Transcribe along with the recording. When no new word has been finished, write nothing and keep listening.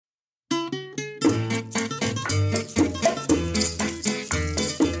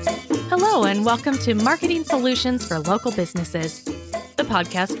and welcome to Marketing Solutions for Local Businesses, the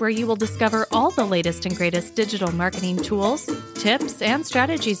podcast where you will discover all the latest and greatest digital marketing tools, tips, and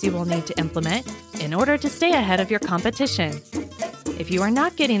strategies you will need to implement in order to stay ahead of your competition. If you are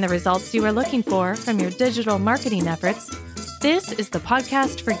not getting the results you are looking for from your digital marketing efforts, this is the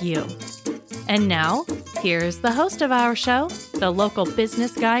podcast for you. And now, here's the host of our show, the local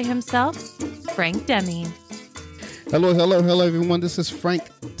business guy himself, Frank Deming. Hello, everyone. This is Frank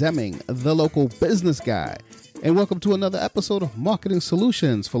Deming, the local business guy, and welcome to another episode of Marketing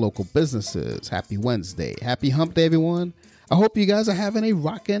Solutions for Local Businesses. Happy Wednesday. Happy Hump Day, everyone. I hope you guys are having a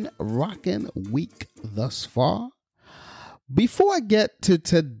rockin' week thus far. Before I get to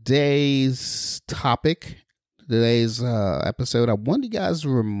today's topic, today's episode, I want you guys to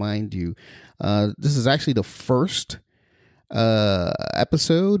remind you, this is actually the first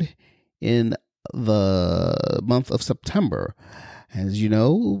episode in the month of September. As you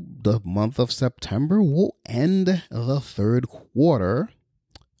know, the month of September will end the third quarter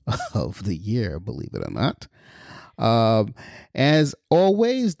of the year, believe it or not. As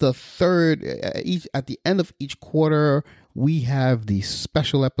always, at the end of each quarter, we have the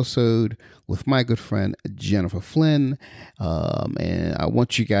special episode with my good friend Jennifer Flynn. And I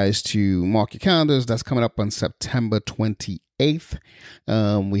want you guys to mark your calendars. That's coming up on September 28th.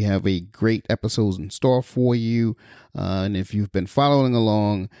 We have a great episode in store for you. And if you've been following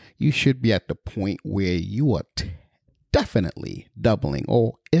along, you should be at the point where you are definitely doubling,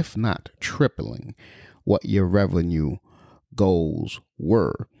 or if not tripling, what your revenue goals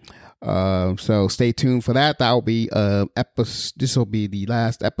were. So stay tuned for that. That will be this will be the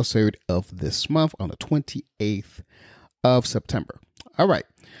last episode of this month on the 28th of September. All right.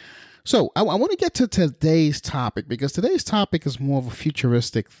 So I want to get to today's topic, because today's topic is more of a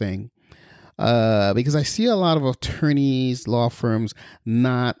futuristic thing. Because I see a lot of attorneys, law firms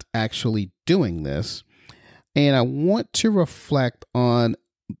not actually doing this. And I want to reflect on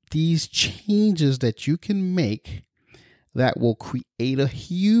these changes that you can make that will create a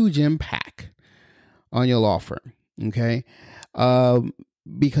huge impact on your law firm. Okay.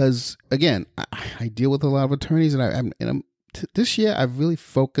 Because again, I deal with a lot of attorneys, and this year I've really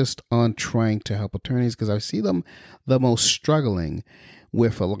focused on trying to help attorneys because I see them the most struggling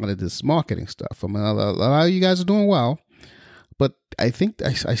with a lot of this marketing stuff. I mean, a lot of you guys are doing well, but I think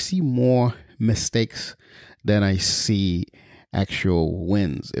I see more mistakes than I see actual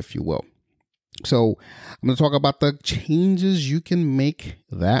wins, if you will. So I'm going to talk about the changes you can make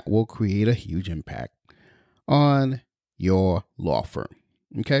that will create a huge impact on your law firm.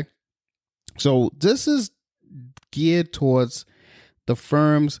 Okay. So this is geared towards the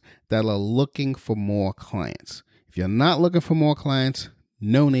firms that are looking for more clients. If you're not looking for more clients,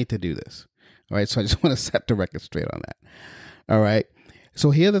 no need to do this. All right. So I just want to set the record straight on that. All right.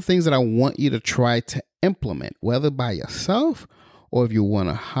 So here are the things that I want you to try to implement, whether by yourself or if you want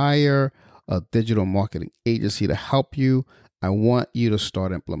to hire a digital marketing agency to help you. I want you to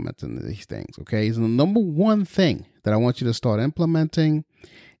start implementing these things. Okay. So the number one thing that I want you to start implementing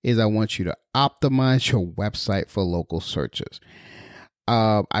is I want you to optimize your website for local searches.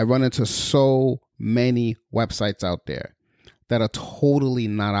 I run into so many websites out there that are totally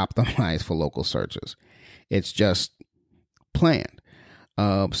not optimized for local searches. It's just planned.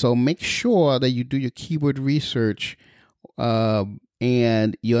 So make sure that you do your keyword research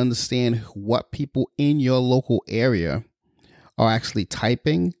and you understand what people in your local area are actually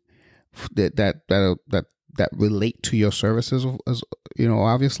typing that relate to your services, as you know,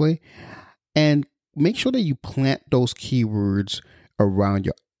 obviously, and make sure that you plant those keywords around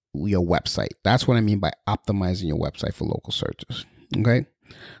your website. That's what I mean by optimizing your website for local searches. Okay,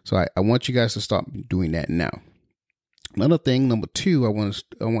 so I want you guys to start doing that now. Another thing, number two, I want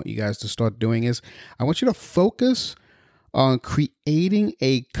you guys to start doing is I want you to focus on creating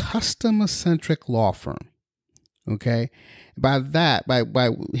a customer-centric law firm. Okay,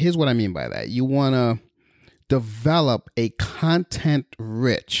 here's what I mean by that. You want to develop a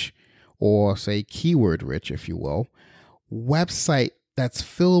content-rich, or say keyword-rich, if you will, website that's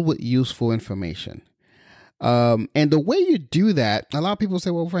filled with useful information. And the way you do that, a lot of people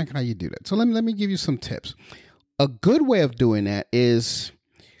say, well, Frank, how you do that? So let me give you some tips. A good way of doing that is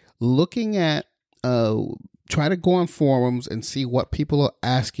looking at, try to go on forums and see what people are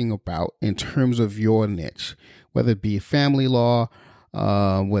asking about in terms of your niche, whether it be family law,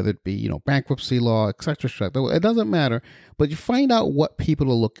 whether it be, bankruptcy law, et cetera. It doesn't matter, but you find out what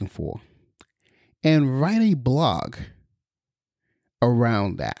people are looking for and write a blog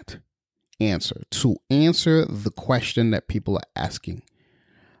around that answer to answer the question that people are asking,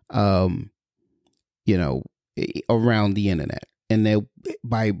 around the internet. And they,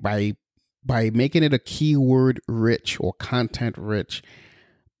 by by making it a keyword rich or content rich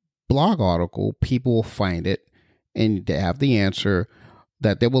blog article, people will find it and they have the answer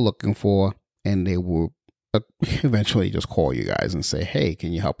that they were looking for, and they will eventually just call you guys and say, hey,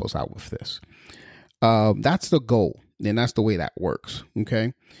 can you help us out with this? That's the goal, and that's the way that works.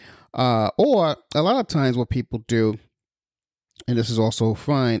 Okay. Or a lot of times what people do, and this is also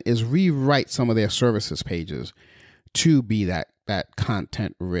fine, is rewrite some of their services pages to be that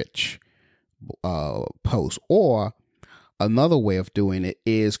content rich post. Or another way of doing it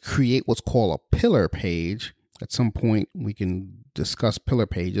is create what's called a pillar page. At some point we can discuss pillar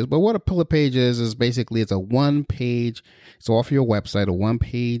pages, but what a pillar page is basically it's a one page. It's off your website, a one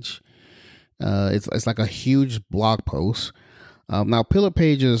page. It's like a huge blog post. Now pillar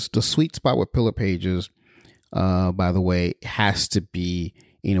pages, the sweet spot with pillar pages, by the way, has to be,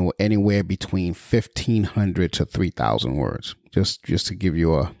 anywhere between 1,500 to 3,000 words. Just to give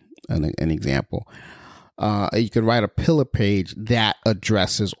you an example. You could write a pillar page that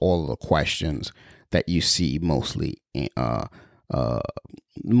addresses all of the questions that you see mostly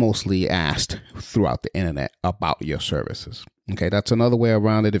asked throughout the internet about your services. Okay, that's another way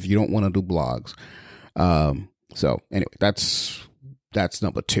around it if you don't want to do blogs. So anyway, that's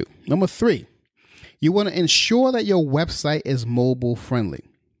number 2. Number 3, you want to ensure that your website is mobile friendly.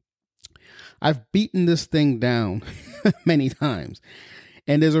 I've beaten this thing down many times,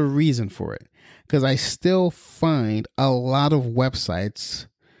 and there's a reason for it, because I still find a lot of websites,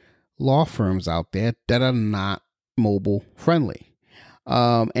 law firms out there that are not mobile friendly.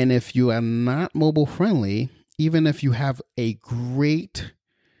 And if you are not mobile friendly, even if you have a great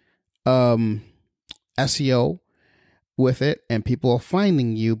SEO with it and people are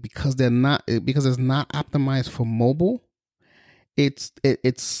finding you because it's not optimized for mobile, it's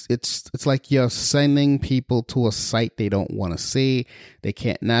like you're sending people to a site they don't want to see. They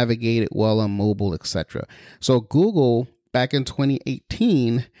can't navigate it well on mobile, etc. So Google back in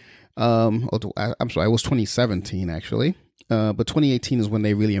 2018, I'm sorry, it was 2017 actually, but 2018 is when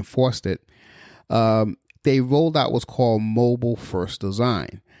they really enforced it. They rolled out what's called mobile first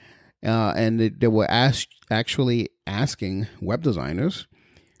design. And they were actually asking web designers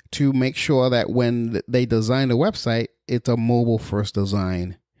to make sure that when they design a website, it's a mobile first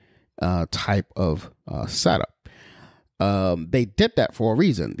design type of setup. They did that for a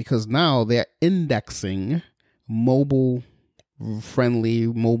reason, because now they're indexing mobile friendly,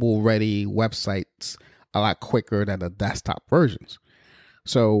 mobile ready websites a lot quicker than the desktop versions.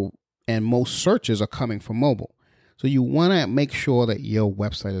 So, and most searches are coming from mobile. So you want to make sure that your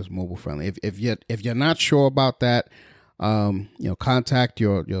website is mobile friendly. If you're not sure about that, contact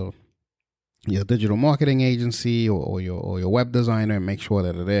your digital marketing agency or your web designer and make sure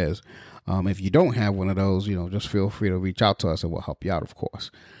that it is. If you don't have one of those, just feel free to reach out to us and we'll help you out, of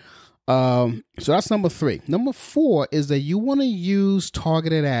course. So that's number 3. Number 4 is that you want to use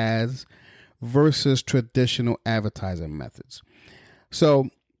targeted ads versus traditional advertising methods. So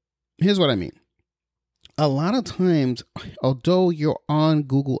here's what I mean. A lot of times, although you're on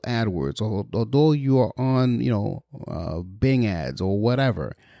Google AdWords, or although you are on, Bing ads or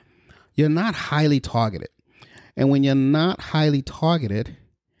whatever, you're not highly targeted. And when you're not highly targeted,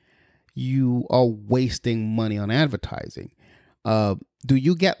 you are wasting money on advertising. Do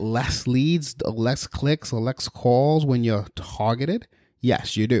you get less leads, less clicks, or less calls when you're targeted?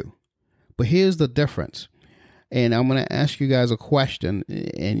 Yes, you do. But here's the difference. And I'm going to ask you guys a question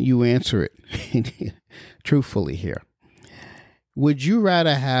and you answer it truthfully here. Would you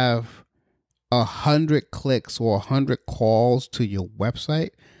rather have 100 clicks or 100 calls to your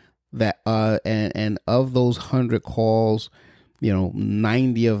website and of those 100 calls,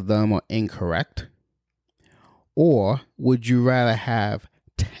 90 of them are incorrect? Or would you rather have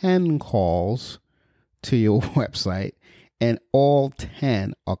 10 calls to your website and all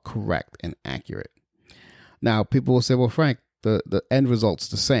 10 are correct and accurate? Now, people will say, well, Frank, the end result's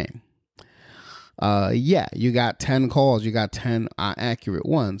the same. Yeah, you got 10 calls, you got 10 accurate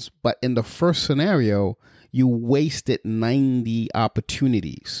ones. But in the first scenario, you wasted 90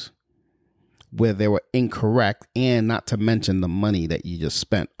 opportunities where they were incorrect, and not to mention the money that you just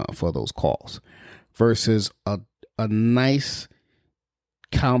spent for those calls, versus a nice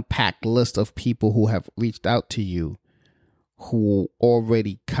compact list of people who have reached out to you who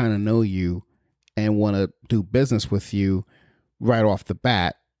already kind of know you and want to do business with you right off the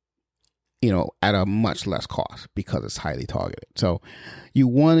bat, at a much less cost because it's highly targeted. So you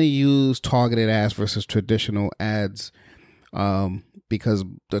want to use targeted ads versus traditional ads, because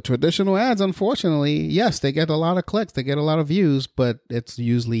the traditional ads, unfortunately, yes, they get a lot of clicks, they get a lot of views, but it's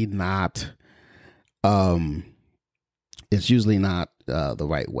usually not the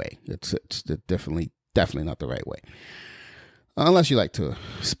right way. It's definitely not the right way. Unless you like to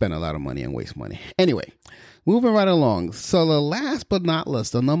spend a lot of money and waste money. Anyway, moving right along. So the last but not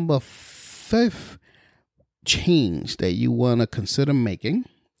least, the number 5th change that you want to consider making,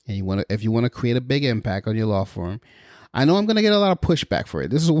 and if you want to create a big impact on your law firm. I know I'm going to get a lot of pushback for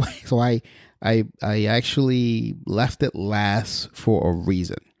it. This is why, so I actually left it last for a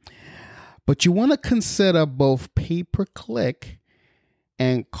reason. But you want to consider both pay-per-click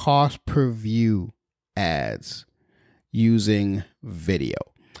and cost-per-view ads using video.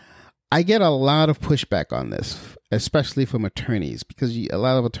 I get a lot of pushback on this, especially from attorneys, because a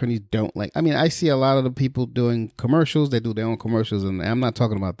lot of attorneys don't like. I mean, I see a lot of the people doing commercials. They do their own commercials, and I'm not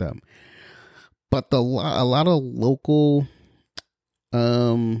talking about them. But a lot of local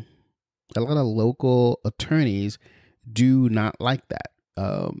attorneys do not like that.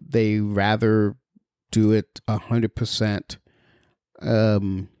 They rather do it 100%.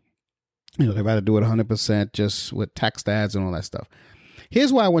 They rather do it 100% just with text ads and all that stuff.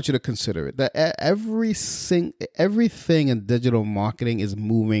 Here's why I want you to consider it. That everything in digital marketing is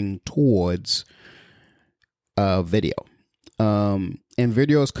moving towards video. And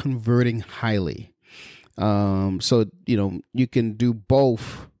video is converting highly. So, you can do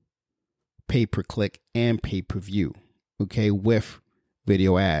both pay-per-click and pay-per-view, okay, with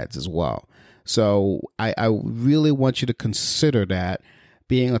video ads as well. So I really want you to consider that.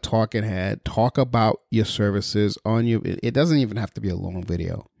 Being a talking head, talk about your services on your. It doesn't even have to be a long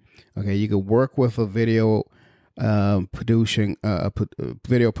video. Okay, you could work with a video video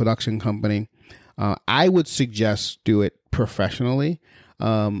production company. I would suggest do it professionally.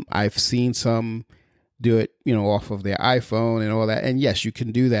 I've seen some do it, off of their iPhone and all that. And yes, you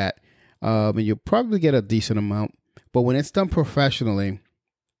can do that, and you'll probably get a decent amount. But when it's done professionally,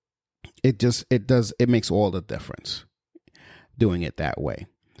 it makes all the difference doing it that way.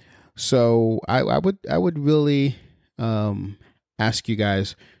 So I would really ask you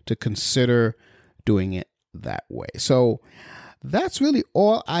guys to consider doing it that way. So that's really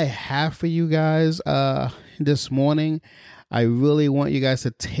all I have for you guys this morning. I really want you guys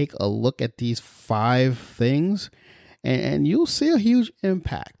to take a look at these 5 things, and you'll see a huge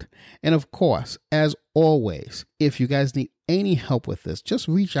impact. And of course, as always, if you guys need any help with this, just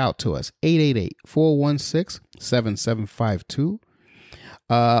reach out to us, 888-416-7752.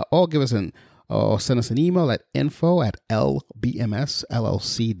 Or send us an email at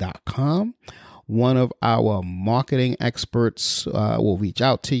info@lbmsllc.com. One of our marketing experts will reach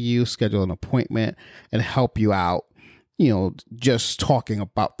out to you, schedule an appointment, and help you out, just talking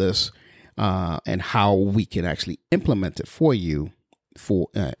about this and how we can actually implement it for you for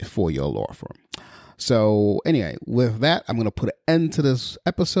your law firm. So anyway, with that, I'm going to put an end to this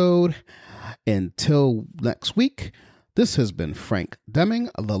episode. Until next week, this has been Frank Deming,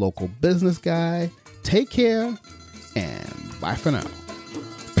 the local business guy. Take care and bye for now.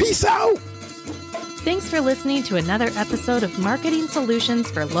 Peace out. Thanks for listening to another episode of Marketing Solutions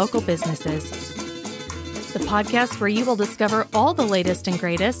for Local Businesses, the podcast where you will discover all the latest and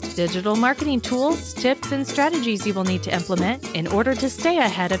greatest digital marketing tools, tips, and strategies you will need to implement in order to stay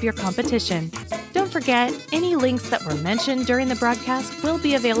ahead of your competition. Don't forget, any links that were mentioned during the broadcast will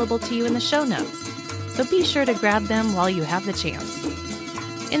be available to you in the show notes, so be sure to grab them while you have the chance.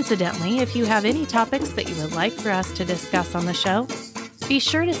 Incidentally, if you have any topics that you would like for us to discuss on the show, be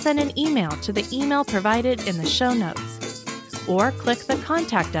sure to send an email to the email provided in the show notes, or click the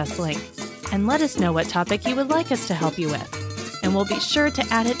Contact Us link and let us know what topic you would like us to help you with, and we'll be sure to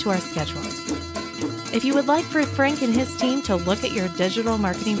add it to our schedule. If you would like for Frank and his team to look at your digital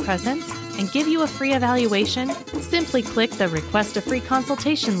marketing presence and give you a free evaluation, simply click the Request a Free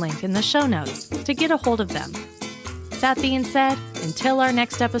Consultation link in the show notes to get a hold of them. That being said, until our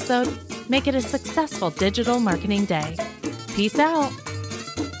next episode, make it a successful digital marketing day. Peace out.